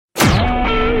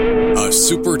A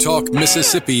Super Talk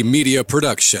Mississippi media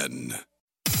production.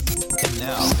 And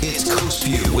now it's Coast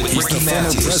View with He's the Ricky former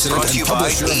Matthews, president brought to you and by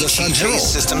publisher of the Sun ATJ Herald.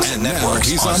 Systems and Now Networks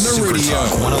he's on the Super radio.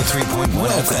 Talk 103.1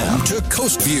 Welcome FM. to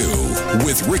Coast View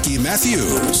with Ricky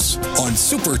Matthews on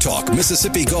Super Talk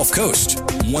Mississippi Gulf Coast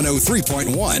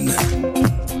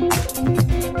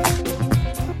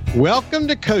 103.1. Welcome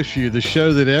to Coast View, the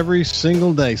show that every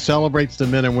single day celebrates the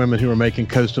men and women who are making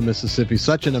coastal Mississippi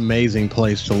such an amazing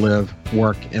place to live,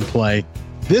 work, and play.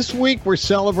 This week, we're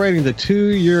celebrating the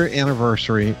 2-year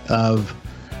anniversary of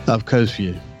Coast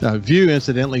View. View,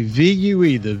 incidentally,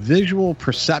 VUE, the visual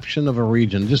perception of a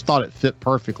region. Just thought it fit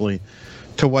perfectly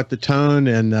to what the tone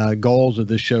and goals of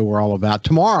this show were all about.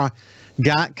 Tomorrow,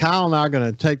 Kyle and I are going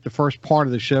to take the first part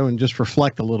of the show and just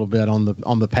reflect a little bit on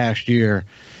the past year.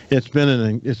 It's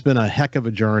been a heck of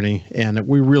a journey, and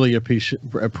we really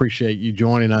appreciate you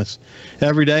joining us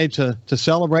every day to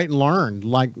celebrate and learn,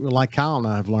 like Kyle and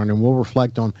I have learned, and we'll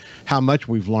reflect on how much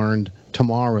we've learned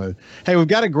tomorrow. Hey, we've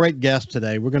got a great guest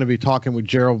today. We're going to be talking with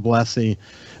Gerald Blessey,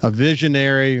 a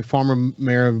visionary, former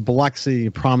mayor of Biloxi,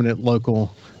 a prominent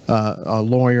local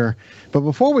lawyer. But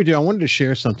before we do, I wanted to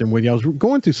share something with you. I was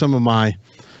going through some of my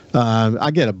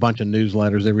I get a bunch of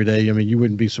newsletters every day. I mean, you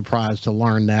wouldn't be surprised to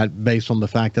learn that based on the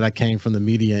fact that I came from the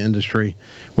media industry,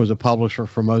 was a publisher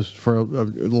for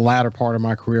the latter part of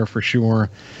my career for sure,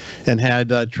 and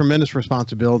had tremendous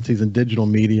responsibilities in digital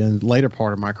media in the later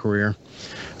part of my career.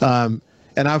 And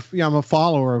I'm a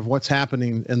follower of what's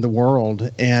happening in the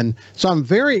world. And so I'm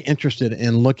very interested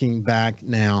in looking back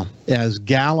now as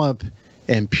Gallup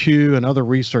and Pew and other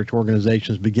research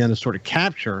organizations begin to sort of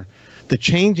capture the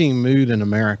changing mood in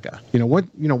America.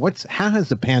 How has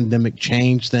the pandemic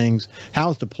changed things? How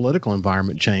has the political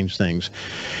environment changed things?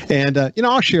 And,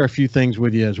 I'll share a few things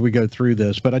with you as we go through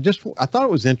this, but I thought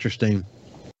it was interesting,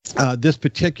 this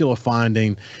particular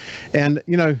finding. And,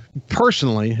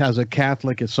 personally, as a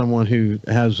Catholic, as someone who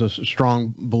has a strong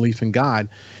belief in God,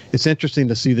 it's interesting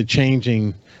to see the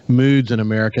changing moods in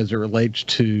America as it relates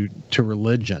to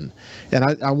religion. And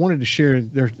I wanted to share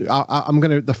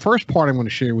the first part I'm going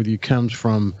to share with you comes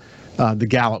from the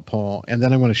Gallup poll, and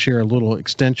then I'm going to share a little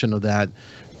extension of that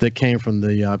came from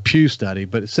the Pew study.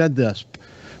 But it said this: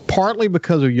 partly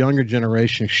because of younger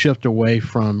generations shift away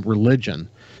from religion,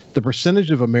 the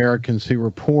percentage of Americans who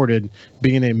reported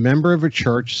being a member of a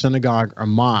church, synagogue, or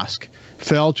mosque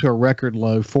fell to a record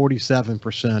low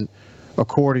 47%,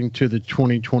 according to the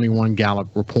 2021 Gallup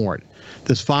report.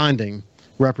 This finding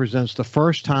represents the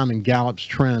first time in Gallup's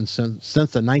trend since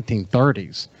the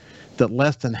 1930s that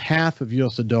less than half of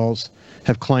U.S. adults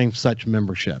have claimed such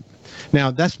membership.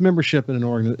 Now, that's membership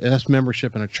in that's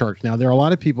membership in a church. Now, there are a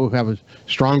lot of people who have a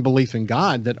strong belief in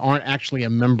God that aren't actually a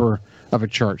member of a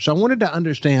church. So I wanted to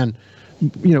understand,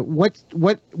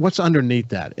 what's underneath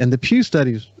that. And the Pew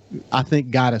studies, I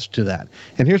think, got us to that.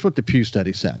 And here's what the Pew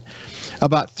study said.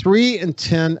 About 3 in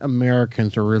 10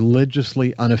 Americans are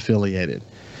religiously unaffiliated,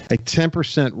 a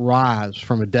 10% rise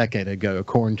from a decade ago,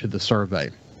 according to the survey.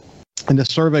 And the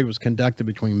survey was conducted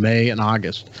between May and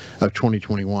August of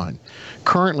 2021.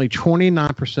 Currently,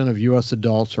 29% of U.S.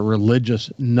 adults are religious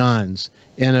nones,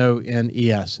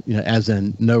 N-O-N-E-S, as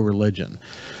in no religion.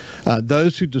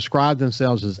 Those who describe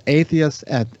themselves as atheists,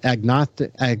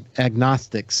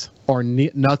 agnostics, or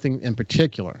nothing in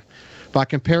particular. By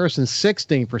comparison,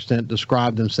 16%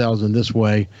 described themselves in this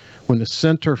way when the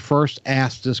center first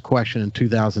asked this question in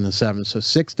 2007. So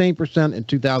 16% in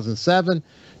 2007,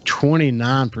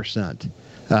 29%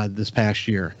 this past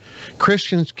year.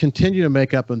 Christians continue to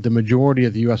make up the majority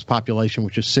of the U.S. population,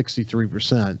 which is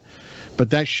 63%.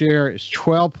 But that share is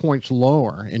 12 points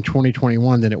lower in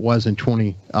 2021 than it was in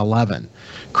 2011.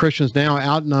 Christians now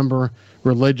outnumber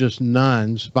religious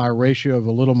nones by a ratio of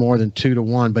a little more than 2 to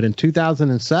 1. But in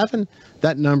 2007,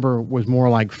 that number was more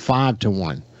like 5 to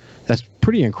 1. That's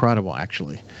pretty incredible,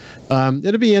 actually.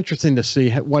 It'll be interesting to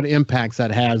see what impacts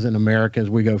that has in America as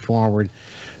we go forward.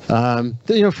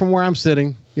 From where I'm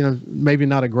sitting, maybe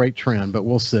not a great trend, but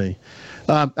we'll see.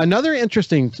 Another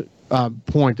interesting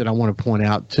point that I want to point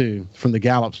out, too, from the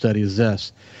Gallup study is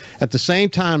this. At the same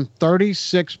time,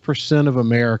 36% of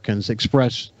Americans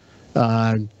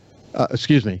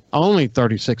only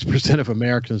 36% of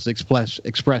Americans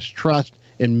express trust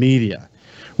in media,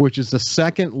 which is the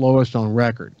second lowest on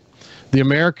record. The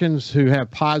Americans who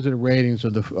have positive ratings are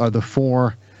the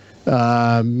four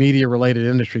media-related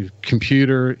industries: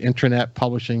 computer, internet,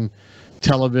 publishing,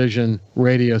 television,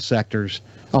 radio sectors.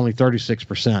 Only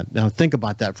 36%. Now think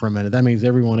about that for a minute. That means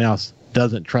everyone else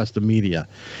doesn't trust the media.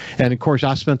 And of course,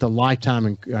 I spent a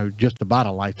lifetime, just about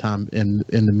a lifetime in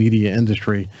the media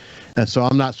industry. And so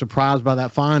I'm not surprised by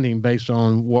that finding based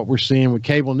on what we're seeing with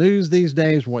cable news these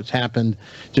days, what's happened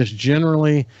just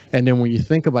generally. And then when you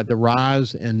think about the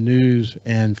rise in news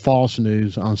and false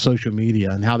news on social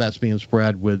media and how that's being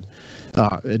spread with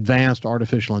advanced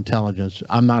artificial intelligence,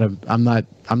 I'm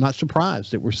not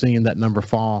surprised that we're seeing that number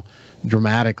fall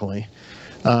dramatically.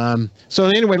 So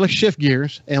anyway, let's shift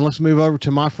gears and let's move over to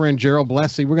my friend Gerald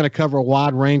Blessey. We're going to cover a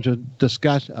wide range of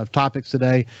topics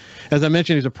today. As I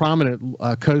mentioned, he's a prominent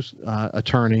coast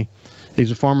attorney. He's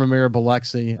a former mayor of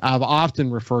Biloxi. I've often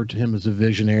referred to him as a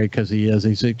visionary because he is.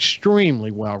 He's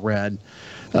extremely well read.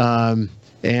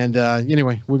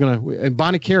 Anyway, we're going to.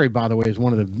 Bonnie Carey, by the way, is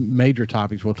one of the major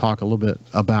topics we'll talk a little bit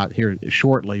about here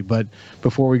shortly. But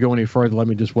before we go any further, let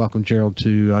me just welcome Gerald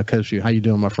to Coast View. How you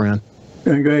doing, my friend?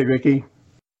 Doing great, Ricky.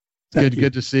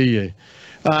 Good to see you.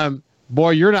 Boy,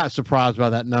 you're not surprised by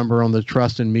that number on the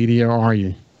trust in media, are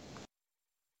you?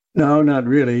 No, not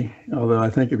really, although I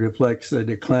think it reflects a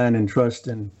decline in trust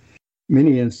in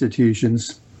many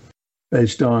institutions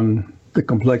based on the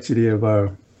complexity of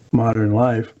our modern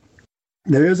life.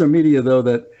 There is a media, though,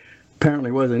 that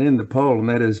apparently wasn't in the poll, and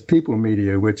that is people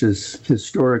media, which is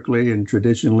historically and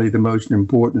traditionally the most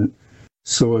important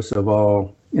source of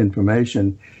all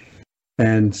information.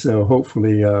 And so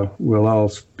hopefully we'll all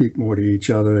speak more to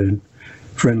each other in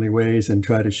friendly ways and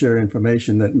try to share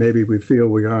information that maybe we feel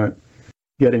we aren't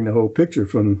getting the whole picture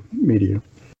from media.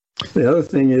 The other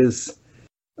thing is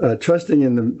trusting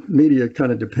in the media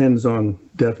kind of depends on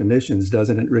definitions,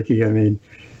 doesn't it, Ricky? I mean,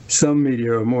 some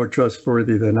media are more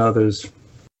trustworthy than others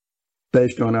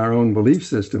based on our own belief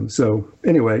system. So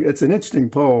anyway, it's an interesting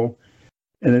poll,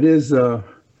 and it is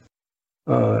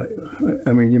I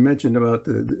mean, you mentioned about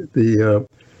the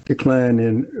decline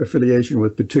in affiliation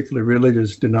with particular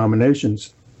religious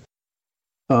denominations,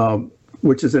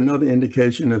 which is another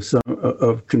indication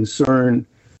of concern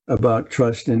about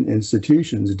trust in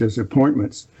institutions,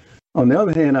 disappointments. On the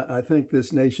other hand, I think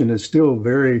this nation is still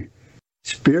very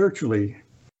spiritually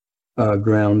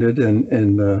grounded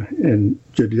in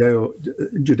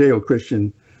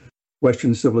Judeo-Christian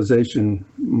Western civilization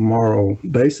moral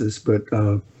basis, but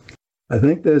I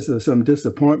think there's some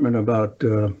disappointment about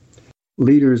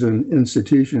leaders and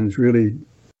institutions really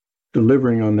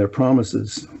delivering on their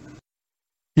promises.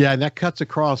 Yeah, and that cuts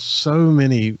across so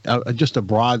many, just a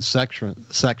broad section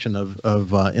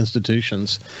of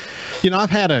institutions. You know, I've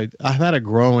had a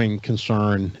growing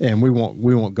concern, and we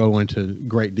won't go into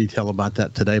great detail about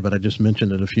that today, but I just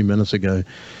mentioned it a few minutes ago.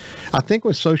 I think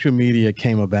when social media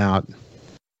came about,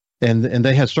 and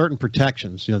they had certain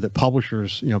protections, that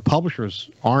publishers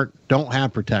don't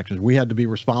have protections. We had to be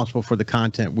responsible for the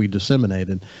content we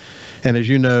disseminated. And as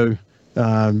you know,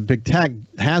 big tech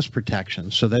has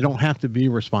protections, so they don't have to be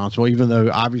responsible, even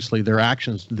though obviously their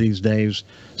actions these days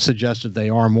suggest that they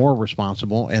are more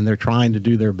responsible and they're trying to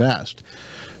do their best.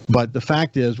 But the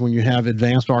fact is, when you have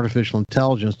advanced artificial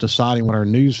intelligence deciding what our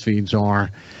news feeds are,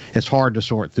 it's hard to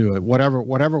sort through it.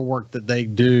 Whatever work that they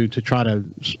do to try to,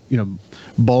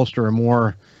 bolster a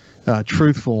more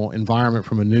truthful environment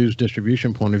from a news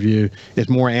distribution point of view is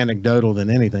more anecdotal than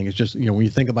anything. It's just, when you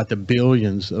think about the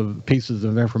billions of pieces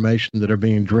of information that are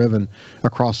being driven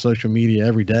across social media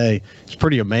every day, it's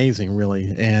pretty amazing,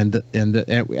 really. And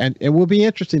it will be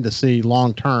interesting to see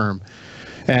long term,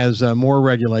 as more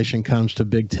regulation comes to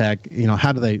big tech,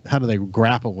 how do they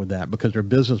grapple with that? Because their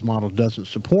business model doesn't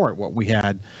support what we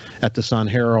had at the Sun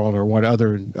Herald or what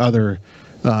other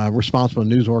responsible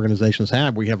news organizations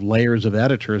have. We have layers of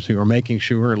editors who are making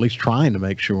sure, or at least trying to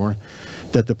make sure,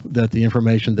 that the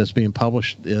information that's being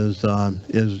published is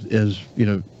as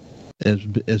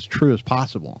true as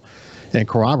possible and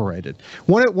corroborated.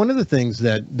 One of the things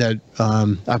that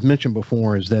I've mentioned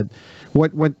before is that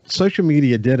what social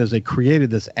media did is they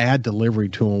created this ad delivery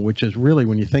tool, which is really,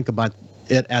 when you think about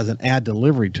it as an ad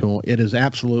delivery tool, it is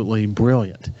absolutely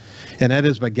brilliant. And that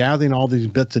is by gathering all these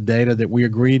bits of data that we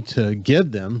agreed to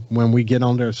give them when we get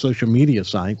on their social media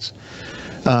sites.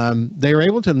 They are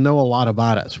able to know a lot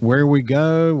about us, where we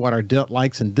go, what our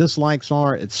likes and dislikes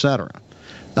are, etc.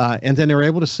 And then they're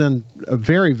able to send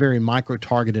very, very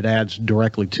micro-targeted ads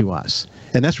directly to us.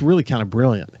 And that's really kind of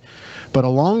brilliant. But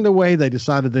along the way, they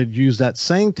decided they'd use that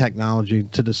same technology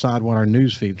to decide what our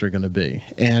news feeds are going to be.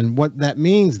 And what that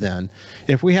means then,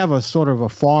 if we have a sort of a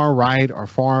far right or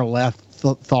far left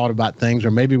thought about things,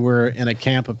 or maybe we're in a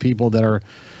camp of people that are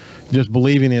just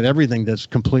believing in everything that's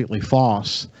completely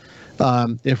false,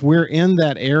 If we're in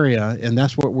that area and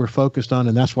that's what we're focused on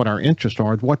and that's what our interests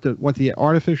are, what the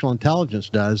artificial intelligence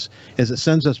does is it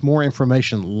sends us more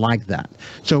information like that.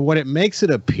 So what it makes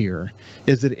it appear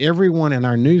is that everyone in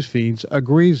our news feeds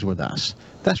agrees with us.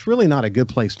 That's really not a good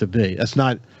place to be. That's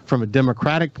not, from a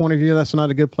democratic point of view, that's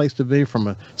not a good place to be. From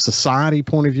a society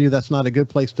point of view, that's not a good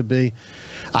place to be.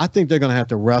 I think they're going to have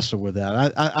to wrestle with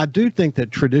that. I do think that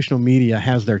traditional media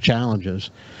has their challenges,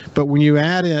 but when you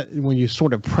add it, when you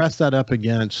sort of press that up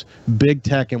against big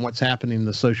tech and what's happening in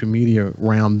the social media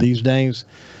realm these days,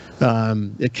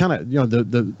 it kind of,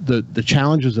 the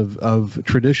challenges of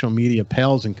traditional media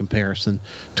pales in comparison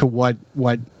to what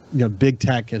big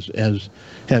tech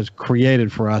has created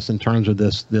for us in terms of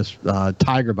this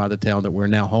tiger by the tail that we're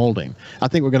now holding. I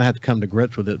think we're going to have to come to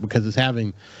grips with it because it's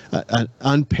having an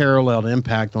unparalleled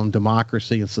impact on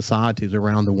democracy and societies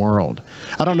around the world.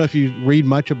 I don't know if you read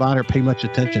much about it or pay much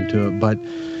attention to it, but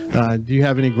do you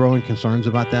have any growing concerns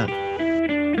about that?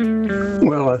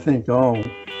 Well, I think all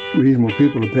reasonable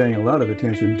people are paying a lot of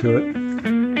attention to it.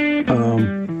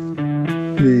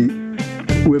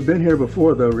 We've been here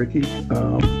before, though, Ricky.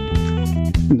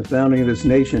 In the founding of this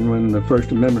nation, when the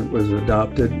First Amendment was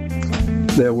adopted,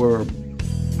 there were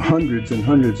hundreds and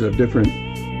hundreds of different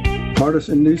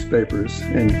partisan newspapers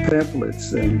and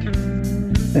pamphlets, and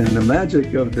the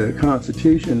magic of the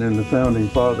Constitution and the Founding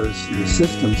Fathers, the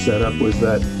system set up was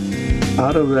that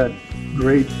out of that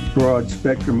great broad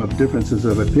spectrum of differences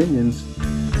of opinions,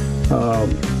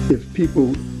 if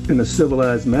people in a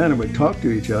civilized manner would talk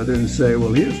to each other and say,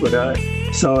 well, here's what I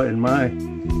saw in my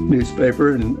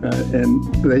newspaper, and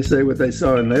they say what they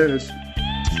saw in theirs.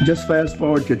 Just fast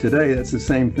forward to today, that's the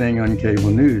same thing on cable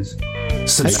news.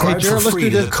 Subscribe Jared, for free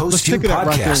to the Coast View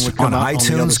podcast on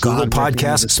iTunes, Google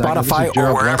Podcasts, Spotify,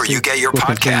 or wherever you get your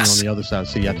podcasts. On the other side,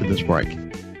 see you after this break.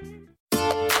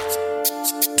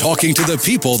 Talking to the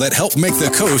people that help make the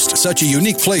coast such a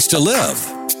unique place to live.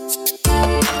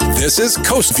 This is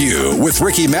Coast View with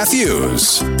Ricky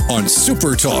Matthews on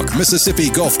Super Talk Mississippi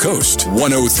Gulf Coast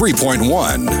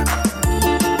 103.1.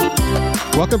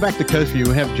 Welcome back to Coast View.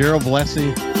 We have Gerald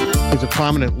Blessey. He's a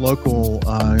prominent local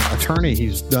attorney. He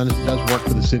does work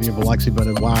for the city of Biloxi, but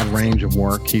a wide range of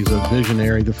work. He's a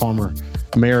visionary, the former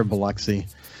mayor of Biloxi,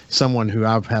 someone who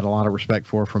I've had a lot of respect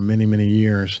for many, many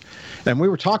years. And we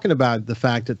were talking about the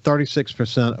fact that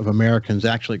 36% of Americans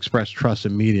actually express trust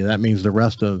in media. That means the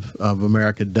rest of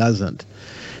America doesn't.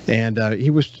 And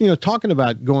he was, talking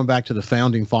about going back to the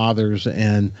Founding Fathers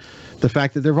and the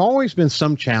fact that there have always been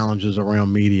some challenges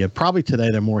around media. Probably today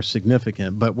they're more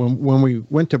significant. But when we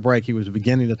went to break, he was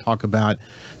beginning to talk about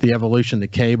the evolution to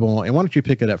cable. And why don't you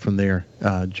pick it up from there,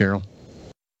 Gerald?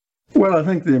 Well, I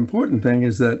think the important thing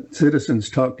is that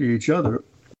citizens talk to each other,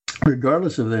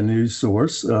 regardless of their news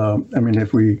source.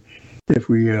 If we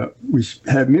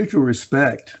have mutual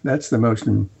respect, that's the most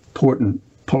important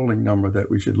polling number that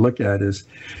we should look at, is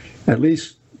at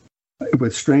least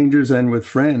with strangers and with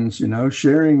friends,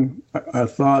 sharing our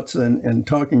thoughts and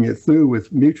talking it through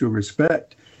with mutual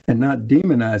respect and not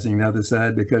demonizing the other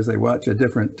side because they watch a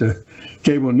different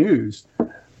cable news.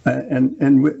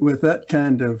 And with that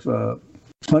kind of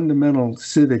fundamental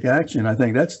civic action, I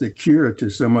think that's the cure to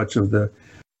so much of the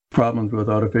problems with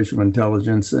artificial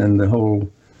intelligence and the whole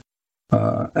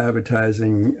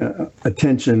advertising,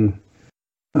 attention,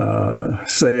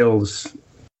 sales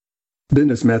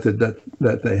business method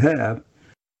that they have.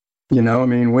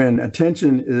 When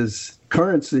attention is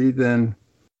currency, then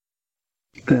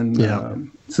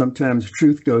sometimes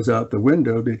truth goes out the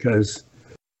window because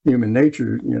human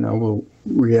nature, will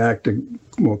react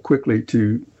more quickly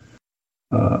to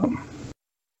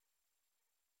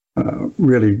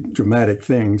really dramatic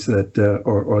things that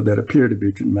or that appear to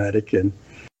be dramatic,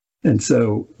 and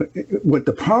so what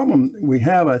the problem we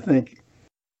have, I think,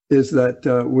 is that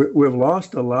we've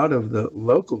lost a lot of the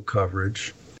local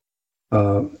coverage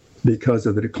because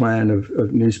of the decline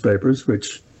of newspapers,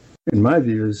 which in my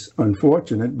view is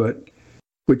unfortunate, but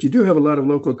you do have a lot of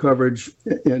local coverage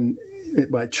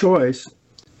by choice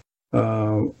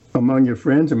among your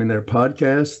friends. There are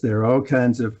podcasts, there are all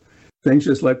kinds of things,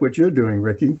 just like what you're doing,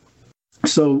 Ricky.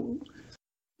 So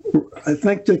I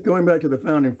think that going back to the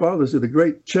Founding Fathers, the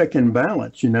great check and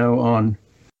balance,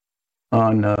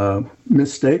 on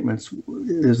misstatements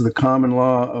is the common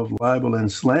law of libel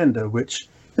and slander, which,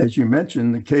 as you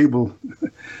mentioned, the cable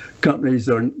companies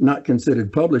are not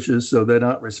considered publishers, so they're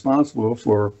not responsible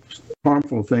for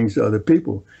harmful things to other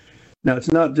people. Now,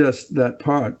 it's not just that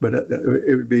part, but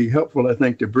it would be helpful, I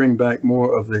think, to bring back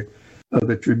more of the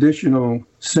traditional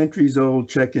centuries-old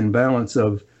check and balance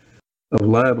of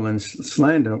libel and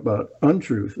slander about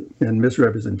untruth and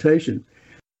misrepresentation.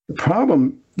 The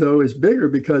problem, though, is bigger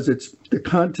because it's the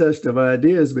contest of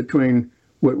ideas between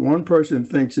what one person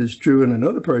thinks is true and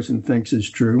another person thinks is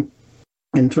true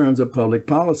in terms of public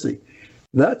policy.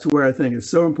 That's where I think it's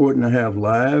so important to have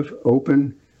live,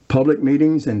 open, public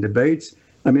meetings and debates.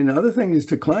 I mean, the other thing is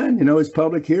decline, is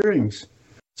public hearings.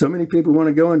 So many people want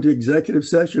to go into executive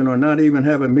session or not even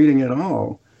have a meeting at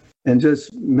all and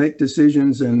just make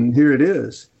decisions, and here it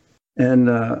is. And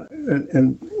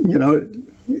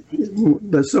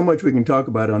there's so much we can talk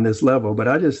about on this level, but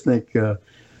I just think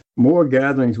more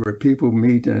gatherings where people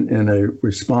meet in a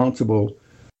responsible,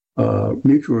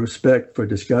 mutual respect for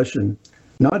discussion,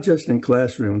 not just in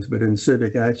classrooms, but in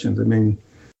civic actions. I mean,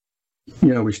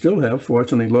 we still have,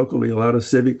 fortunately, locally, a lot of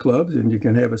civic clubs, and you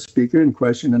can have a speaker and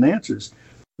question and answers.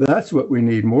 That's what we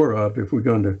need more of if we're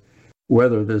going to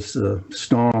weather this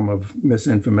storm of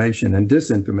misinformation and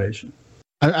disinformation.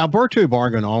 Alberto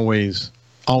Ibargüen always,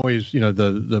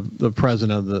 the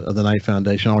president of the Knight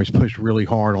Foundation always pushed really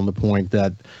hard on the point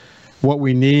that what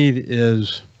we need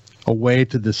is a way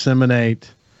to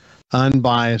disseminate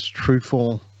unbiased,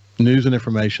 truthful news and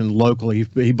information locally.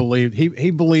 He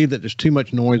believed that there's too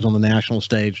much noise on the national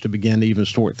stage to begin to even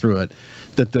sort through it.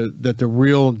 That the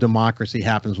real democracy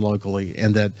happens locally,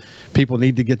 and that people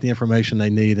need to get the information they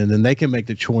need, and then they can make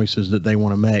the choices that they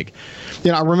want to make.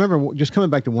 I remember just coming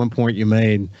back to one point you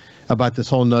made about this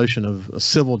whole notion of a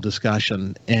civil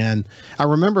discussion. And I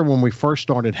remember when we first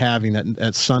started having that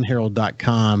at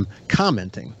sunherald.com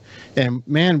commenting. And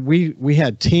man, we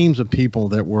had teams of people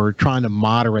that were trying to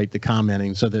moderate the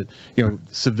commenting so that,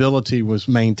 civility was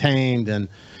maintained. And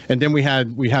then we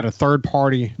had a third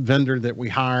party vendor that we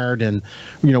hired, and,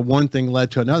 one thing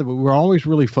led to another, but we were always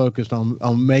really focused on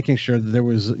making sure that there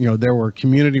was, there were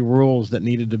community rules that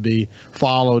needed to be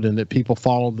followed, and that people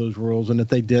followed those rules. And if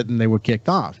they didn't, they were kicked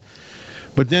off.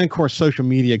 But then, of course, social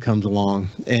media comes along,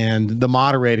 and the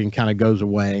moderating kind of goes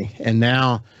away. And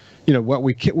now, what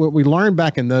we learned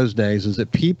back in those days is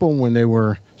that people, when they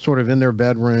were sort of in their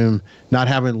bedroom, not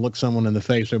having to look someone in the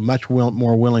face, are much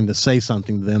more willing to say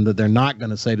something to them that they're not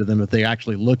going to say to them if they're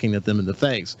actually looking at them in the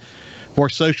face. Or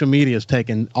social media has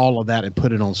taken all of that and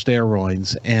put it on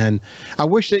steroids. And I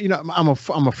wish that,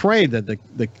 I'm afraid that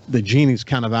the genie's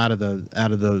kind of out of the how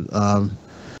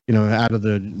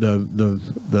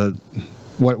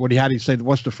do you say,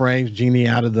 what's the phrase, genie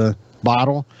out of the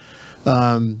bottle?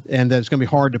 And that it's going to be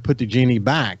hard to put the genie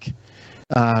back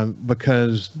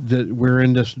because we're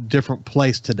in this different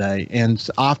place today, and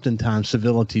oftentimes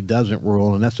civility doesn't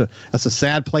rule, and that's a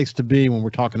sad place to be when we're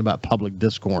talking about public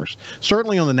discourse.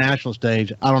 Certainly on the national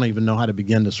stage, I don't even know how to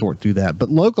begin to sort through that, but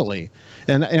locally,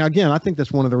 and again, I think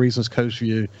that's one of the reasons Coast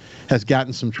View has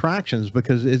gotten some tractions,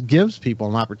 because it gives people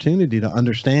an opportunity to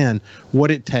understand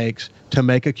what it takes to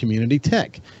make a community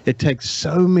tick. It takes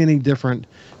so many different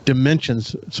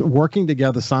dimensions working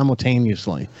together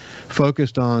simultaneously,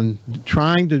 focused on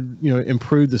trying to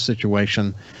improve the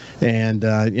situation, and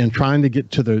trying to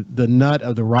get to the nut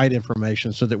of the right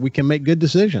information so that we can make good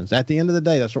decisions. At the end of the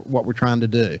day, that's what we're trying to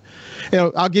do.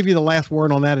 I'll give you the last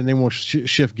word on that, and then we'll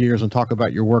shift gears and talk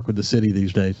about your work with the city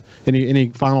these days. Any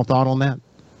final thought on that?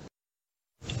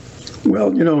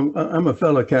 Well, I'm a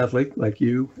fellow Catholic like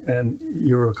you, and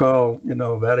you recall,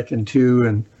 Vatican II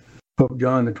and Pope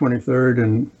John the 23rd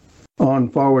and on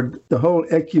forward, the whole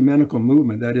ecumenical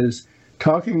movement, that is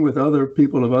talking with other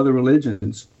people of other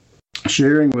religions,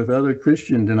 sharing with other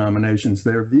Christian denominations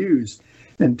their views,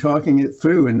 and talking it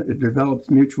through, and it develops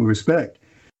mutual respect.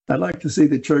 I'd like to see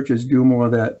the churches do more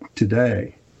of that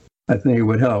today. I think it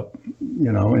would help,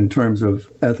 in terms of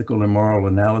ethical and moral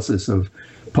analysis of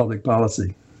public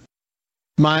policy.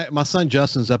 My son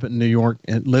Justin's up in New York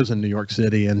and lives in New York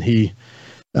City, and he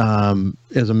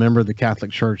is a member of the Catholic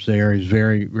Church there. He's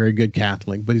very, very good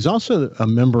Catholic, but he's also a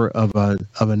member of a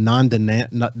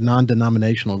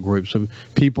non-denominational group. So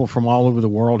people from all over the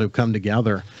world have come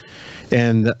together,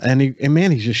 and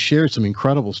he just shared some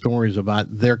incredible stories about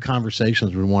their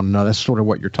conversations with one another. That's sort of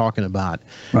what you're talking about.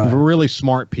 Right. Really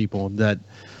smart people that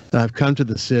have come to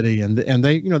the city, and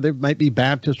they they might be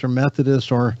Baptist or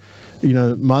Methodist or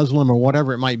Muslim or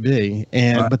whatever it might be,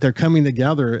 but they're coming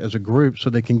together as a group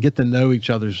so they can get to know each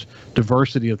other's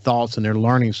diversity of thoughts, and they're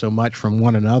learning so much from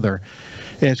one another.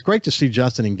 And it's great to see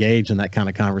Justin engaged in that kind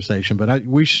of conversation, but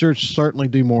we should certainly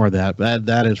do more of that.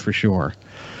 That is for sure.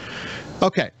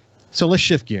 Okay, so let's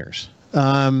shift gears.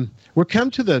 We'll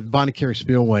come to the Bonnet Carré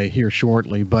Spillway here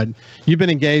shortly, but you've been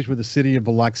engaged with the city of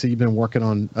Biloxi. You've been working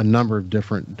on a number of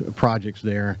different projects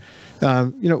there.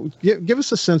 Give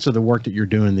us a sense of the work that you're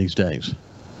doing these days.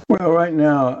 Well, right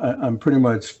now, I'm pretty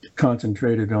much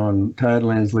concentrated on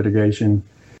Tidelands litigation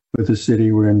with the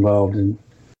city. We're involved in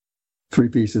three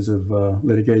pieces of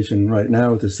litigation right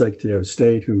now with the Secretary of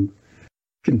State, who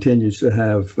continues to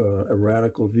have a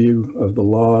radical view of the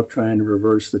law, trying to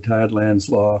reverse the Tidelands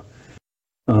law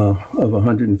of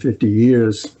 150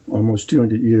 years, almost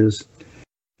 200 years.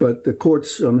 But the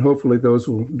courts, hopefully those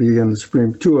will be in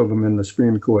the two of them in the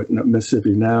Supreme Court in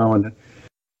Mississippi now, and the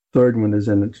third one is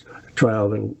in a trial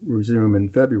that will resume in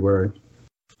February.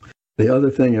 The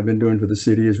other thing I've been doing for the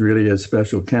city is really as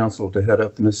special counsel to head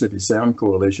up the Mississippi Sound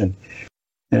Coalition,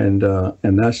 and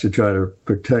that's to try to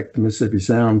protect the Mississippi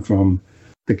Sound from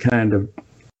the kind of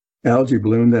algae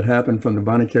bloom that happened from the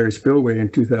Bonnet Carré spillway in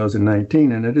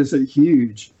 2019. And it is a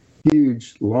huge,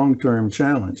 huge long-term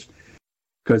challenge,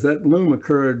 because that bloom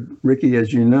occurred, Ricky,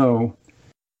 as you know,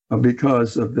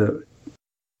 because of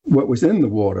what was in the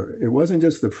water. It wasn't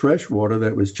just the fresh water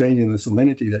that was changing the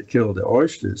salinity that killed the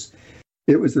oysters.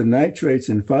 It was the nitrates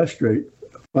and phosphates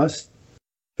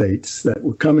that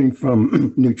were coming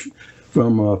from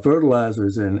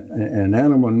fertilizers and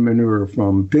animal manure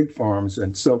from pig farms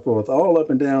and so forth, all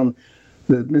up and down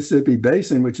the Mississippi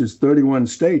Basin, which is 31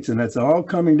 states, and that's all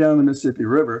coming down the Mississippi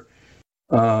River.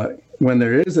 When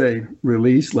there is a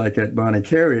release, like at Bonnet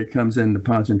Carré, it comes into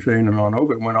Pontchartrain and on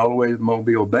over. It went all the way to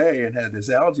Mobile Bay and had this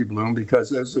algae bloom because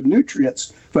there's the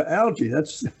nutrients for algae.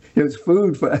 It was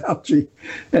food for algae,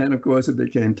 and of course it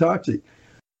became toxic.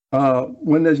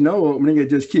 When there's no opening, it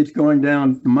just keeps going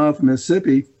down the mouth of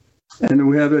Mississippi, and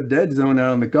we have a dead zone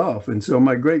out in the Gulf. And so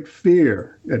my great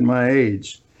fear at my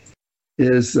age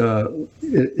is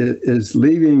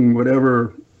leaving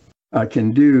whatever I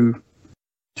can do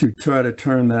to try to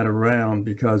turn that around,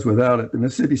 because without it, the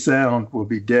Mississippi Sound will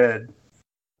be dead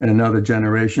in another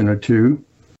generation or two,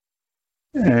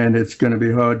 and it's going to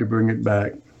be hard to bring it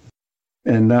back.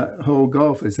 And that whole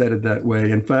Gulf is headed that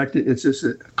way. In fact, it's just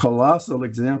a colossal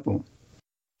example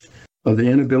of the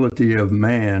inability of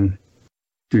man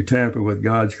to tamper with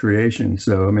God's creation.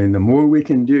 So, I mean, the more we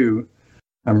can do,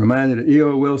 I'm reminded of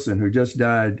E.O. Wilson, who just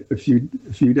died a few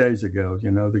days ago,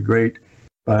 the great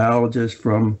biologist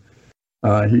from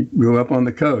he grew up on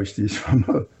the coast. He's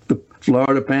from the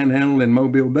Florida Panhandle and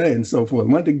Mobile Bay and so forth.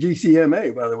 Went to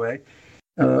GCMA, by the way,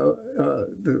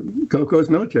 the Gulf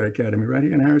Coast Military Academy right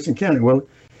here in Harrison County. Well,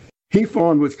 he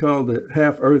formed what's called the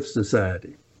Half Earth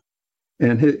Society.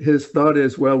 And his thought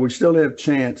is, well, we still have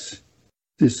chance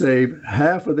to save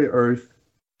half of the Earth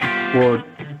for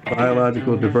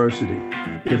biological diversity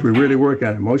if we really work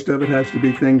on it. Most of it has to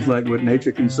be things like what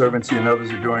Nature Conservancy and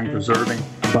others are doing, preserving,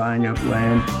 buying up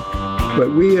land.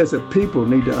 But we as a people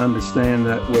need to understand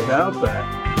that without that,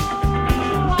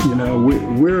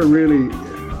 we're really,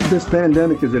 this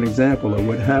pandemic is an example of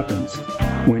what happens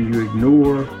when you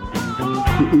ignore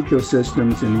the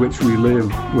ecosystems in which we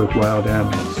live with wild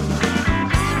animals.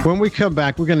 When we come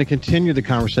back, we're going to continue the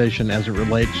conversation as it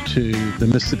relates to the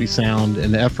Mississippi Sound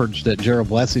and the efforts that Gerald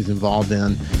Blessey's involved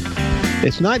in.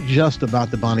 It's not just about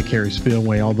the Bonnet Carré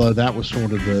spillway, although that was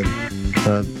sort of the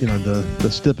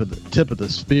tip of the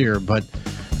spear, but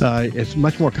it's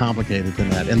much more complicated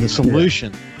than that, and the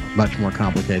solution much more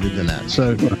complicated than that.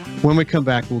 So when we come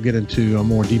back, we'll get into a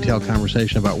more detailed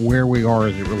conversation about where we are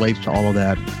as it relates to all of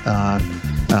that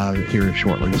here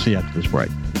shortly. We'll see you after this break.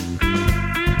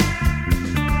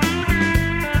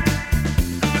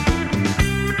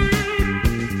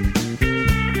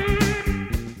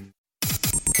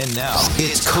 And now,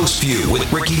 it's Coast View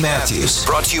with Ricky Matthews.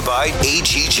 Brought to you by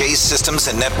AGJ Systems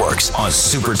and Networks on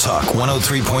Super Talk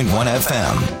 103.1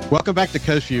 FM. Welcome back to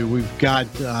Coast View. We've got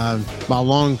my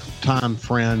longtime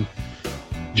friend,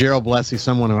 Gerald Blessey,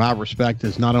 someone who I respect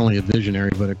as not only a visionary,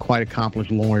 but a quite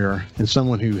accomplished lawyer, and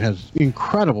someone who has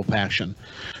incredible passion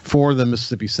for the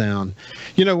Mississippi Sound.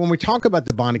 When we talk about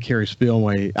the Bonnet Carré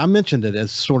spillway, I mentioned it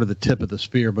as sort of the tip of the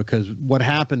spear, because what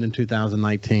happened in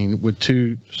 2019 with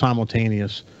two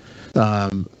simultaneous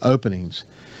openings,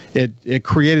 it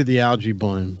created the algae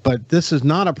bloom. But this is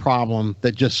not a problem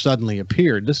that just suddenly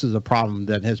appeared. This is a problem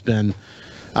that has been,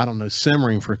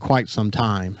 simmering for quite some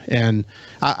time. And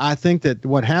I think that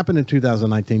what happened in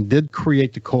 2019 did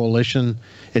create the coalition.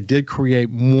 It did create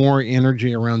more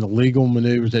energy around the legal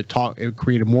maneuvers. It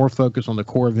created more focus on the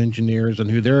Corps of Engineers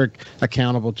and who they're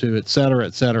accountable to, et cetera,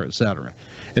 et cetera, et cetera.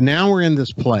 And now we're in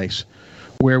this place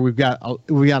where we got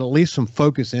at least some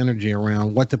focused energy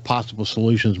around what the possible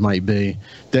solutions might be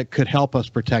that could help us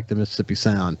protect the Mississippi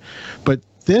Sound. But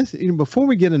this, before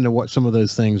we get into what some of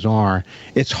those things are,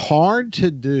 it's hard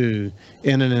to do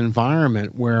in an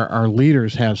environment where our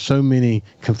leaders have so many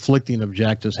conflicting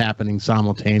objectives happening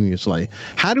simultaneously.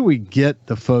 How do we get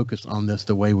the focus on this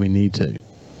the way we need to?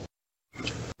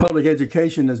 Public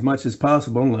education as much as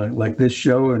possible, like this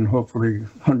show and hopefully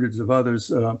hundreds of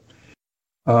others.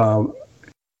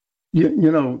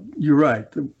 You're right.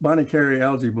 The Bonnet Carré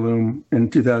algae bloom in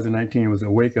 2019 was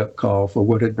a wake-up call for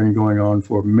what had been going on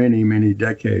for many, many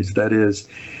decades. That is,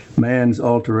 man's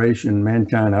alteration,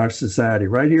 mankind, our society,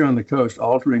 right here on the coast,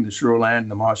 altering the shoreline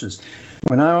and the marshes.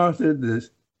 When I authored the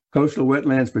Coastal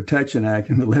Wetlands Protection Act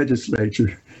in the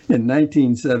legislature in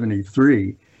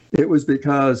 1973, it was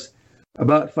because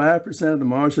about 5% of the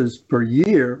marshes per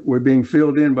year were being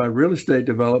filled in by real estate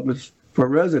developments for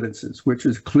residences, which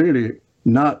is clearly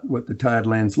not what the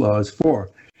Tidelands Law is for.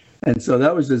 And so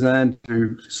that was designed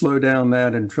to slow down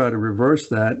that and try to reverse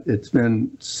that. It's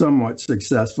been somewhat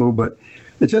successful, but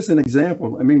it's just an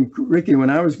example. I mean, Ricky,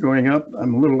 when I was growing up,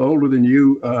 I'm a little older than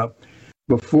you,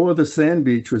 before the sand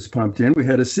beach was pumped in, we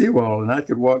had a seawall, and I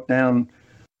could walk down,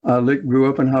 grew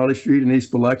up in Holly Street in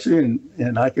East Biloxi,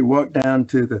 and I could walk down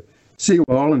to the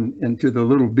seawall and to the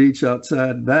little beach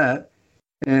outside that.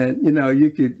 And, you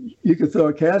could throw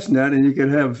a cast net and you could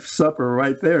have supper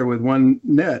right there with one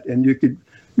net. And you could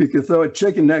throw a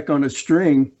chicken neck on a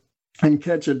string and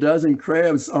catch a dozen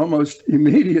crabs almost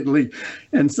immediately.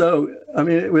 And so, I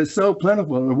mean, it was so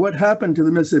plentiful. And what happened to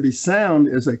the Mississippi Sound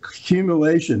is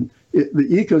accumulation. The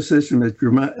ecosystem has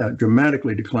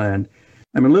dramatically declined.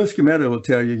 I mean, Louis Cometa will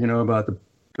tell you, about the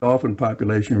dolphin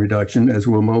population reduction, as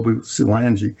will Mobu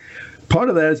Silangi. Part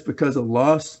of that is because of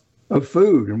loss of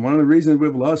food. And one of the reasons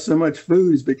we've lost so much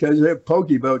food is because they have poke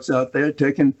boats out there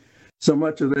taking so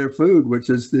much of their food, which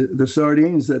is the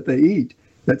sardines that they eat.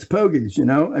 That's pogies,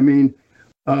 I mean,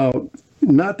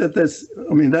 not that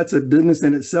that's a business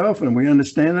in itself, and we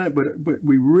understand that, but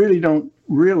we really don't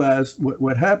realize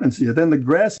what happens here. Then the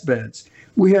grass beds.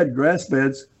 We had grass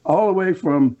beds all the way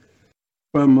from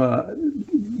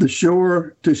the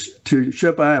shore to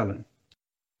Ship Island.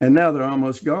 And now they're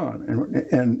almost gone.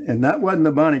 And that wasn't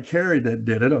the Bonnet Carré that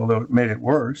did it, although it made it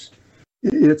worse.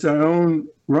 It's our own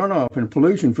runoff and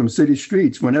pollution from city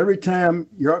streets. When every time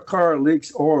your car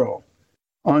leaks oil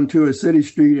onto a city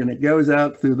street and it goes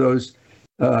out through those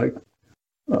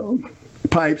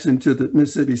pipes into the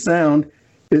Mississippi Sound,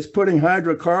 it's putting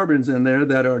hydrocarbons in there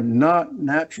that are not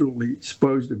naturally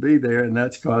supposed to be there, and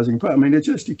that's causing problems. I mean, it's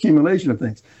just accumulation of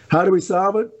things. How do we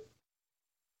solve it?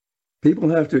 People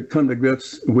have to come to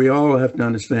grips. We all have to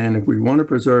understand, if we want to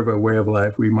preserve our way of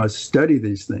life, we must study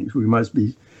these things. We must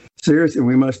be serious, and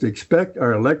we must expect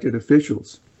our elected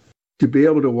officials to be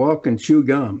able to walk and chew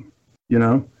gum.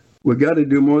 We've got to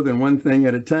do more than one thing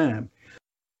at a time.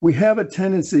 We have a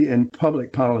tendency in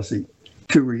public policy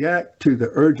to react to the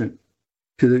urgent,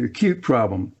 to the acute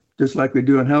problem, just like we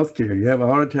do in healthcare. You have a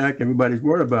heart attack, everybody's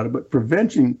worried about it, but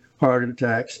preventing heart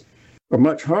attacks are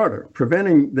much harder.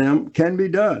 Preventing them can be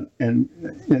done. And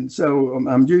so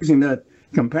I'm using that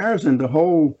comparison. The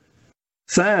whole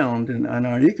sound and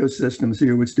our ecosystems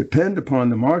here, which depend upon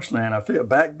the marshland,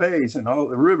 Back Bays and all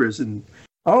the rivers and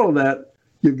all of that,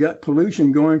 you've got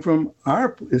pollution going from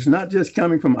it's not just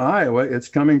coming from Iowa, it's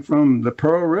coming from the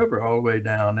Pearl River all the way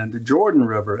down, and the Jordan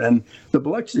River and the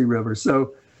Biloxi River.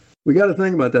 So we got to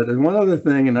think about that. There's one other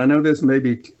thing, and I know this may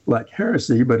be like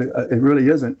heresy, but it really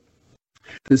isn't.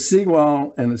 The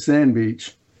seawall and the sand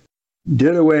beach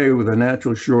did away with a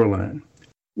natural shoreline,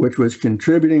 which was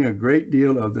contributing a great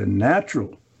deal of the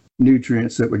natural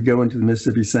nutrients that would go into the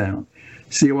Mississippi Sound.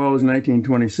 Seawall was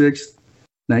 1926,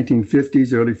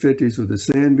 1950s, early 50s with the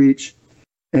sand beach.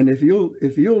 And if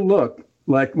you'll look,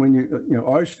 like when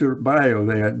Oyster Bayou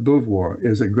there at Beauvoir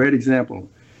is a great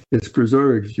example. It's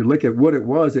preserved. If you look at what it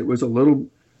was a little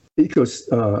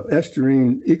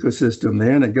estuarine ecosystem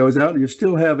there, and it goes out. You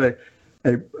still have a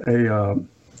what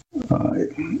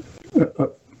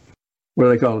do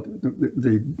they call it?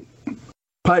 The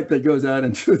pipe that goes out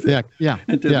into the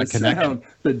sound,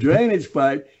 the drainage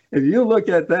pipe. If you look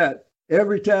at that,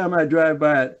 every time I drive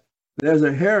by it, there's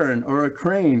a heron or a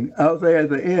crane out there at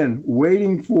the end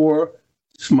waiting for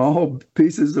small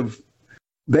pieces of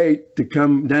bait to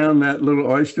come down that little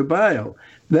Oyster Bayou.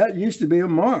 That used to be a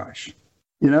marsh,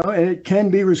 and it can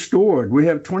be restored. We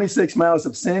have 26 miles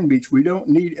of sand beach. We don't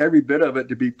need every bit of it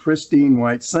to be pristine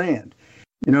white sand.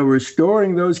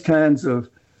 Restoring those kinds of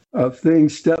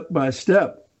things step by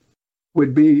step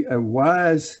would be a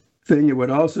wise thing. It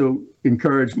would also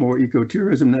encourage more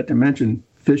ecotourism, not to mention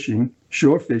fishing.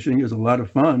 Shore fishing is a lot of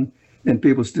fun, and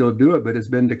people still do it, but it's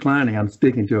been declining. I'm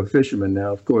speaking to a fisherman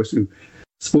now, of course,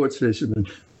 sports fisherman.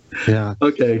 Yeah.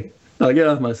 Okay, I'll get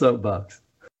off my soapbox.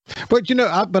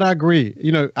 But I agree.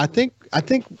 I think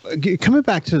coming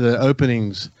back to the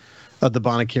openings of the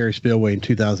Bonnet Carré Spillway in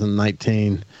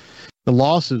 2019, the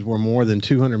losses were more than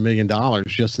 $200 million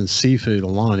just in seafood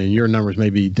alone. And your numbers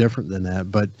may be different than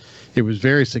that, but it was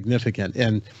very significant.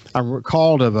 And I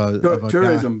recalled of a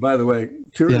tourism, by the way,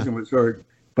 tourism was hurt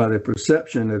by the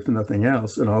perception, if nothing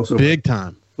else, and also big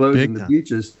time closing the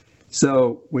beaches.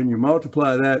 So when you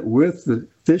multiply that with the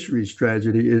fisheries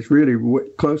tragedy, it's really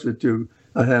closer to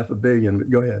 $500 million. But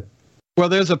go ahead. Well,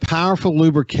 there's a powerful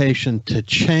lubrication to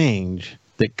change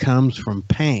that comes from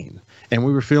pain. And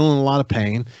we were feeling a lot of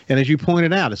pain. And as you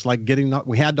pointed out, it's like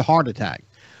we had the heart attack.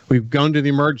 We've gone to the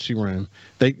emergency room.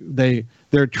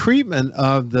 Their treatment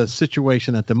of the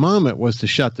situation at the moment was to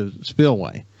shut the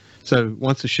spillway. So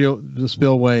once the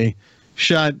spillway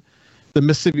shut, the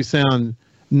Mississippi Sound,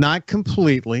 not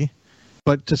completely,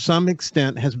 but to some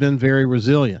extent has been very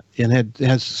resilient and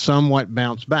has somewhat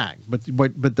bounced back. But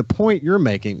the point you're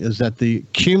making is that the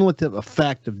cumulative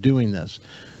effect of doing this,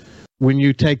 when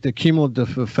you take the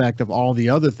cumulative effect of all the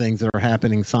other things that are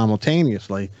happening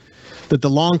simultaneously, that the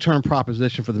long-term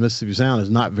proposition for the Mississippi Sound is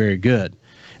not very good.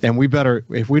 And we better,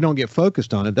 if we don't get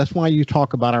focused on it, that's why you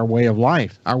talk about our way of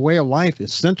life. Our way of life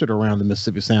is centered around the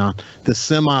Mississippi Sound, the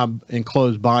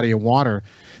semi-enclosed body of water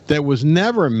that was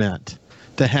never meant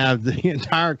to have the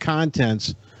entire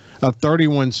contents of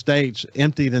 31 states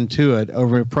emptied into it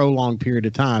over a prolonged period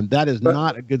of time. That is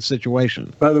not a good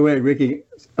situation. By the way, Ricky,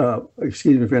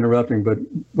 excuse me for interrupting, but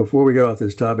before we go off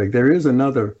this topic, there is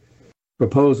another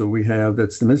proposal we have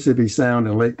that's the Mississippi Sound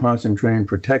and Lake Pontchartrain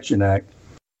Protection Act,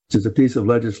 which is a piece of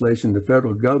legislation the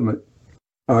federal government,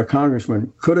 our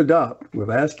congressman, could adopt. We've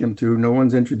asked him to. No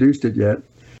one's introduced it yet.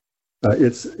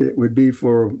 It would be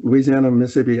for Louisiana,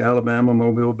 Mississippi, Alabama,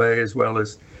 Mobile Bay, as well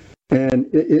as, and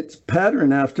it's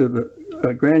patterned after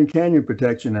the Grand Canyon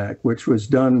Protection Act, which was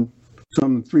done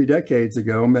some 3 decades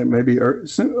ago, maybe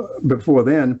before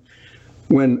then,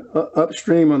 when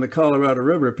upstream on the Colorado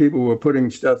River, people were putting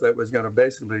stuff that was going to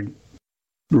basically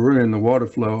ruin the water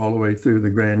flow all the way through the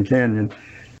Grand Canyon.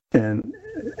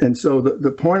 And so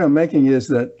the point I'm making is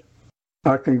that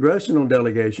our congressional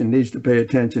delegation needs to pay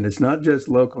attention. It's not just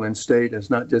local and state. It's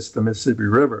not just the Mississippi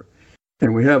River.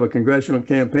 And we have a congressional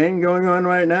campaign going on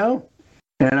right now.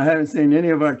 And I haven't seen any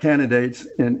of our candidates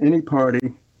in any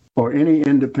party or any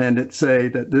independent say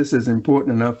that this is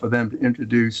important enough for them to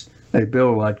introduce a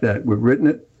bill like that. We've written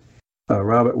it.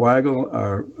 Robert Weigel,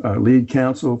 our lead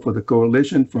counsel for the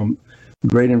coalition, from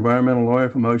great environmental lawyer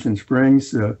from Ocean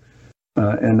Springs,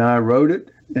 and I wrote it.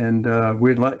 And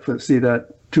we'd like to see that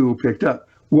tool picked up.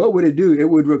 What would it do? It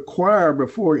would require,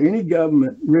 before any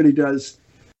government really does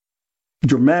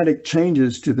dramatic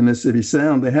changes to the Mississippi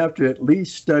Sound, they have to at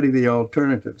least study the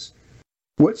alternatives.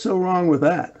 What's so wrong with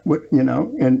that?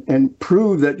 And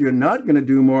prove that you're not going to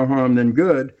do more harm than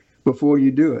good before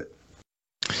you do it.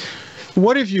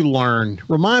 What have you learned?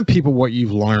 Remind people what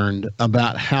you've learned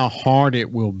about how hard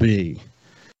it will be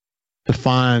to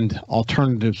find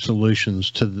alternative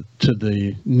solutions to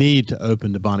the need to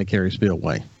open the Bonnet Carré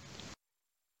Spillway.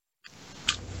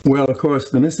 Well, of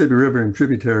course, the Mississippi River and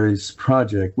Tributaries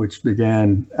Project, which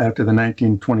began after the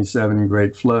 1927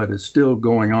 Great Flood, is still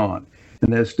going on.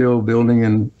 And they're still building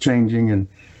and changing. And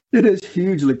it is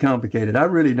hugely complicated. I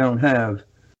really don't have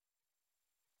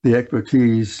the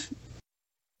expertise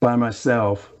by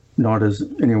myself, nor does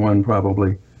anyone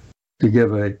probably, to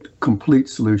give a complete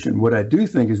solution. What I do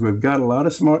think is we've got a lot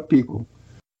of smart people,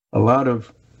 a lot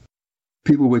of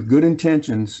people with good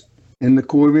intentions in the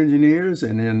Corps of Engineers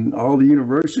and in all the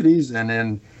universities and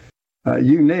in,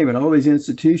 you name it, all these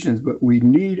institutions, but we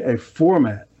need a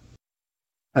format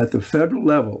at the federal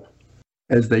level,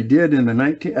 as they did in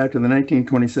after the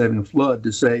 1927 flood,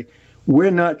 to say,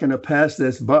 we're not going to pass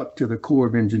this buck to the Corps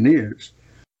of Engineers.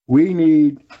 We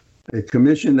need a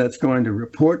commission that's going to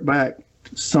report back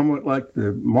somewhat like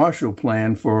the Marshall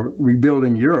Plan for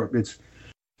rebuilding Europe. It's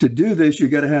to do this, you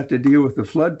got to have to deal with the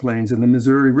floodplains in the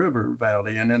Missouri River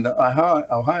Valley and in the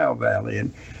Ohio Valley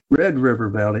and Red River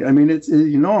Valley. I mean, it's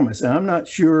enormous. And I'm not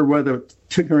sure whether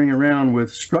tinkering around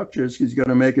with structures is going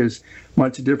to make as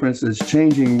much difference as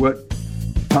changing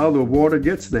how the water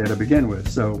gets there to begin with.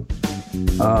 So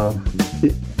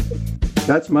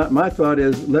that's my thought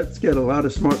is, let's get a lot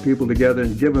of smart people together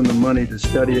and give them the money to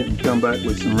study it and come back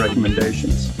with some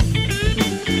recommendations.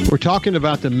 We're talking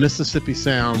about the Mississippi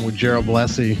Sound with Gerald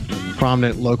Blessey,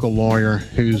 prominent local lawyer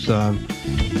who's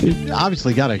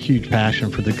obviously got a huge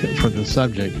passion for the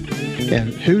subject.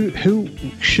 And who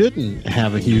shouldn't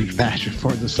have a huge passion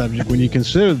for the subject when you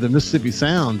consider the Mississippi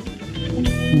Sound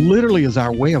literally is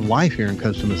our way of life here in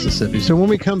coastal Mississippi. So when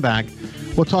we come back,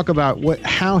 we'll talk about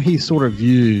how he sort of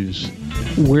views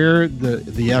where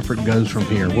the effort goes from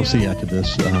here. We'll see after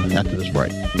this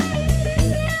break.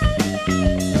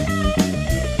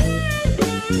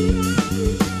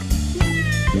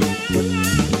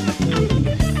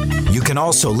 You can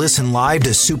also listen live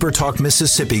to Super Talk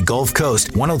Mississippi Gulf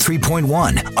Coast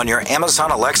 103.1 on your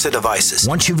Amazon Alexa devices.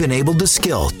 Once you've enabled the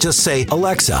skill, just say,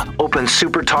 Alexa, open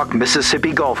Super Talk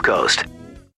Mississippi Gulf Coast.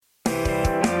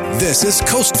 This is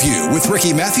Coast View with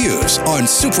Ricky Matthews on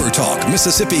Super Talk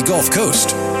Mississippi Gulf Coast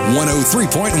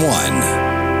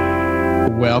 103.1.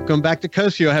 Welcome back to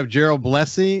Coast View. I have Gerald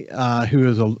Blessey, who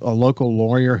is a local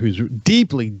lawyer who's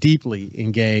deeply, deeply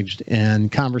engaged in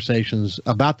conversations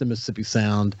about the Mississippi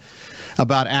Sound,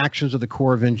 about actions of the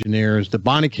Corps of Engineers, the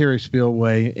Bonnie Carey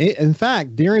Spillway. In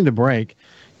fact, during the break,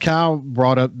 Kyle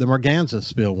brought up the Morganza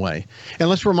Spillway. And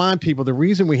let's remind people, the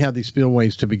reason we have these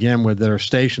spillways to begin with that are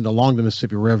stationed along the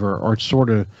Mississippi River are sort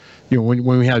of, when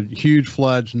we have huge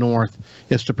floods north,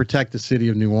 it's to protect the city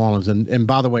of New Orleans. And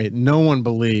by the way, no one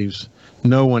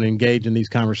engaged in these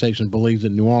conversations believes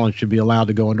that New Orleans should be allowed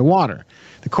to go underwater.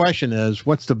 The question is,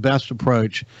 what's the best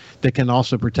approach that can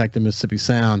also protect the Mississippi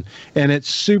Sound? And it's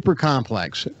super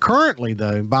complex. Currently,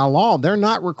 though, by law, they're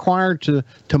not required to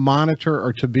monitor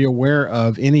or to be aware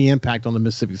of any impact on the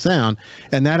Mississippi Sound,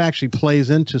 and that actually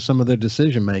plays into some of their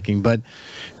decision making. But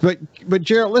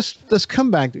Gerald, let's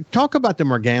come back. Talk about the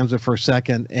Morganza for a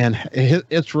second and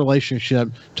its relationship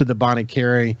to the Bonnie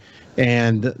Carey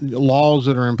and laws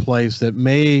that are in place that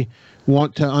may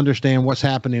want to understand what's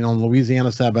happening on the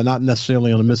Louisiana side, but not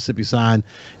necessarily on the Mississippi side.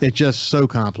 It's just so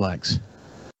complex.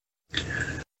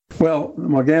 Well,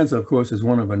 Morganza, of course, is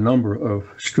one of a number of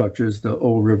structures, the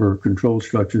old river control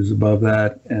structures above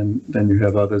that, and then you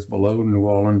have others below New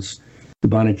Orleans, the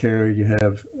Bonnie Carey. You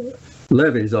have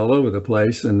levees all over the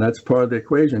place, and that's part of the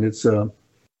equation. It's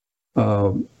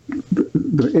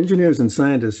the engineers and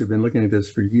scientists have been looking at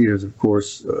this for years. Of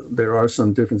course, there are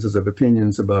some differences of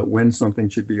opinions about when something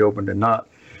should be opened or not.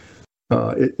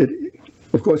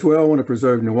 Of course, we all want to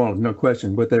preserve New Orleans, no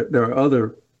question, but there are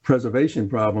other preservation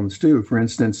problems too. For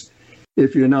instance,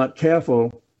 if you're not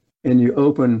careful and you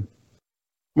open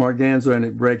Morganza and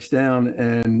it breaks down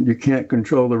and you can't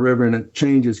control the river and it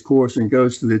changes course and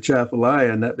goes to the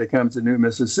Atchafalaya and that becomes the new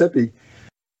Mississippi,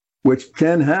 which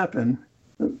can happen,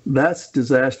 that's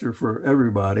disaster for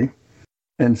everybody.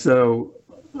 And so,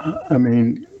 I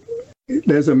mean,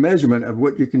 there's a measurement of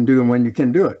what you can do and when you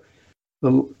can do it.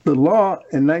 The law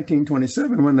in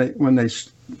 1927, when they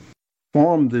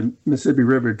formed the Mississippi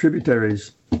River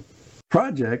Tributaries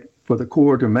Project for the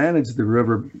Corps to manage the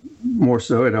river, more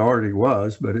so it already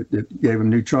was, but it gave them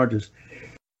new charges.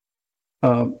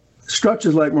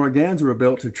 Structures like Morganza were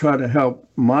built to try to help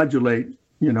modulate,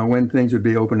 when things would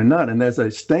be open and not. And there's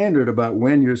a standard about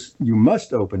when you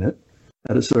must open it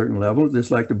at a certain level,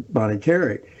 just like the Bonnie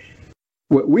Carey.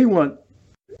 What we want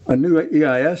a new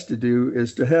EIS to do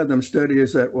is to have them study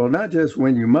is that, well, not just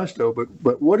when you must open,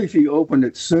 but what if you open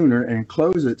it sooner and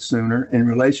close it sooner in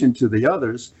relation to the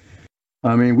others?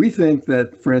 I mean, we think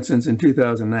that, for instance, in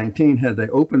 2019, had they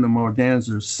opened the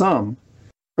Morganza some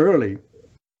early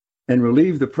and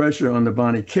relieved the pressure on the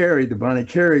Bonnie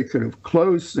Carey could have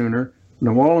closed sooner.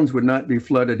 New Orleans would not be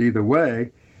flooded either way.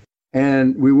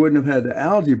 And we wouldn't have had the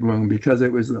algae bloom because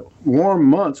it was the warm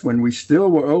months when we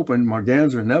still were open,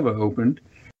 Morganza never opened,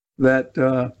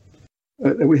 that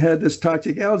we had this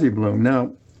toxic algae bloom.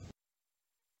 Now,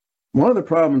 one of the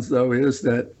problems, though, is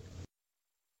that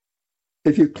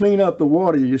if you clean up the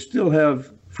water, you still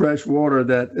have fresh water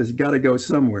that has got to go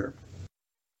somewhere.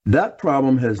 That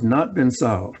problem has not been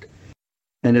solved.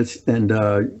 And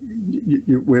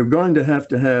we're going to have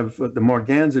the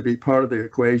Morganza be part of the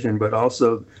equation, but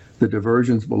also the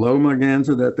diversions below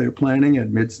Morganza that they're planning at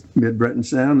Mid-Breton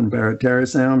Sound and Barataria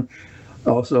Sound,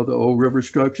 also the old river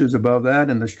structures above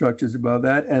that and the structures above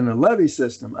that, and the levee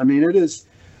system. I mean, it's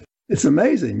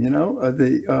amazing,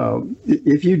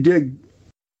 if you dig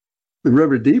the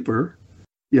river deeper,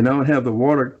 and have the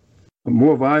water,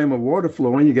 more volume of water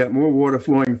flowing, you got more water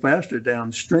flowing faster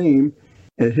downstream.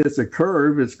 It hits a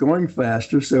curve, it's going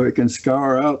faster, so it can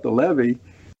scour out the levee.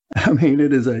 I mean,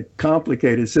 it is a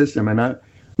complicated system. And I'm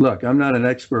not an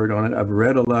expert on it. I've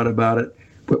read a lot about it,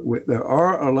 but there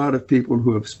are a lot of people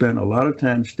who have spent a lot of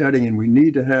time studying, and we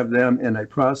need to have them in a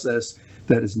process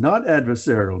that is not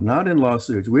adversarial, not in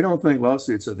lawsuits. We don't think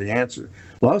lawsuits are the answer.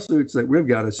 Lawsuits that we've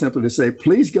got is simply to say,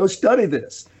 please go study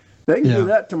this. They can do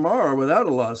that tomorrow without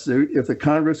a lawsuit if the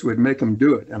Congress would make them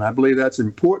do it. And I believe that's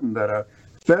important that our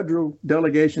federal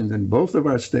delegations in both of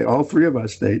our states, all three of our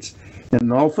states,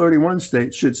 and all 31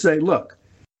 states should say, look,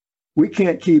 we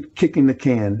can't keep kicking the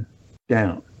can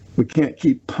down. We can't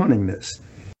keep punting this.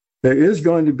 There is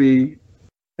going to be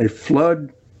a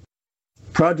flood,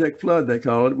 Project Flood they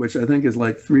call it, which I think is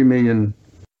like 3 million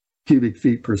cubic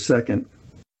feet per second.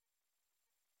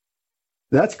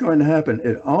 That's going to happen.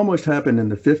 It almost happened in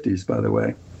the 50s, by the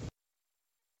way.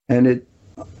 And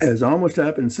has almost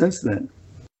happened since then.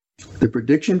 The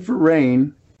prediction for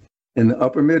rain in the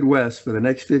upper Midwest for the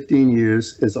next 15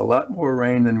 years is a lot more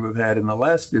rain than we've had in the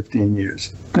last 15 years.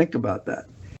 Think about that.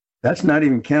 That's not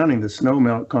even counting the snow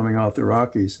melt coming off the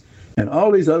Rockies and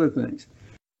all these other things.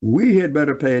 We had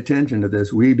better pay attention to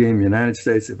this, we being the United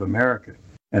States of America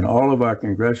and all of our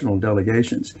congressional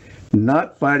delegations,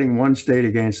 not fighting one state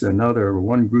against another or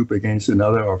one group against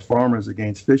another or farmers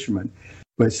against fishermen,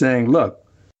 but saying, look,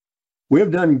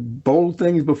 we've done bold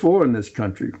things before in this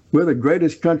country. We're the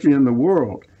greatest country in the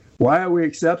world. Why are we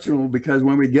exceptional? Because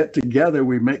when we get together,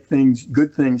 we make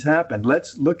good things happen.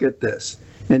 Let's look at this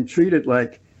and treat it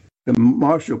like the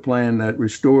Marshall Plan that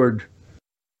restored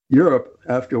Europe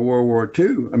after World War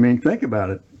II. I mean, think about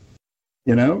it.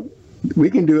 You know, we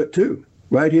can do it too,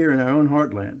 right here in our own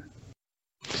heartland.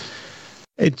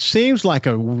 It seems like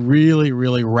a really,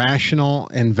 really rational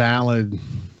and valid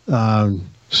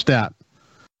step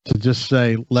to just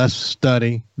say, let's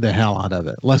study the hell out of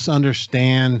it. Let's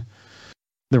understand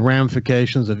the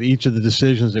ramifications of each of the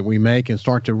decisions that we make and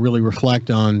start to really reflect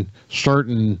on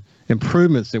certain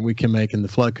improvements that we can make in the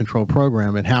flood control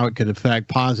program and how it could affect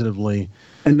positively.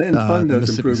 And then fund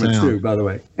those improvements too, by the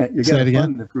way. You got to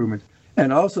fund improvements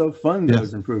and also fund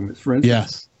those improvements. For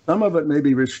instance, some of it may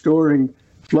be restoring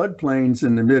floodplains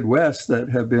in the Midwest that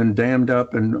have been dammed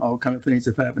up and all kinds of things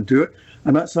have happened to it.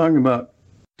 I'm not talking about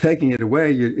taking it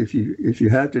away. If you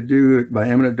have to do it by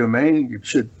eminent domain, you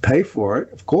should pay for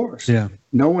it, of course. Yeah.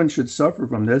 No one should suffer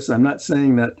from this. I'm not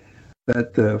saying that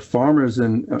the farmers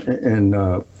and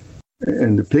the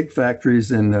pig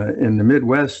factories in the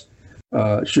Midwest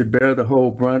should bear the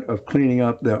whole brunt of cleaning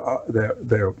up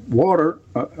their water.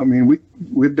 I mean,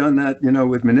 we've done that,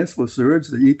 with municipal sewage.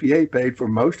 The EPA paid for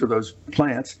most of those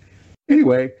plants.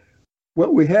 Anyway,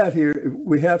 what we have here,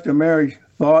 we have to marry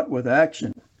thought with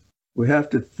action. We have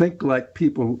to think like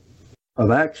people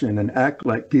of action and act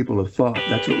like people of thought.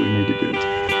 That's what we need to do.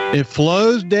 It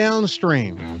flows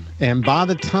downstream, and by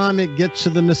the time it gets to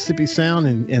the Mississippi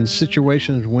Sound in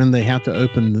situations when they have to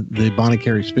open the Bonnie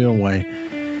Carey Spillway,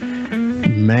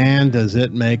 man, does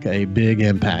it make a big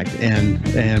impact.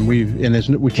 And we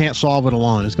can't solve it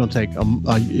alone. It's going to take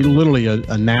literally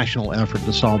a national effort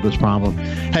to solve this problem.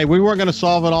 Hey, we weren't going to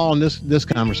solve it all in this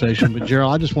conversation, but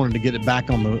Gerald, I just wanted to get it back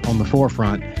on the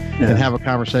forefront and have a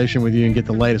conversation with you and get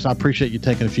the latest. I appreciate you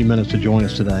taking a few minutes to join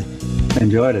us today.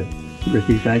 Enjoyed it.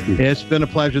 Ricky, thank you. It's been a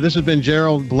pleasure. This has been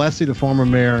Gerald Blessey, the former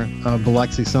mayor of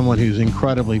Biloxi, someone who's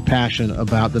incredibly passionate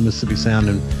about the Mississippi Sound,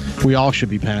 and we all should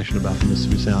be passionate about the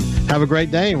Mississippi Sound. Have a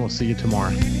great day, and we'll see you tomorrow.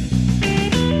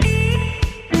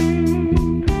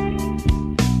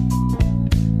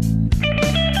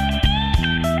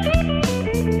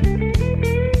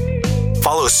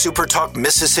 Follow Super Talk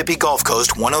Mississippi Gulf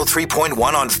Coast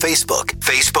 103.1 on Facebook.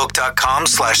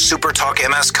 Facebook.com/SuperTalk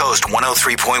MS Coast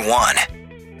 103.1.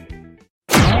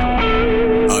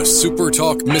 A Super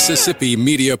Talk Mississippi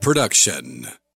media production.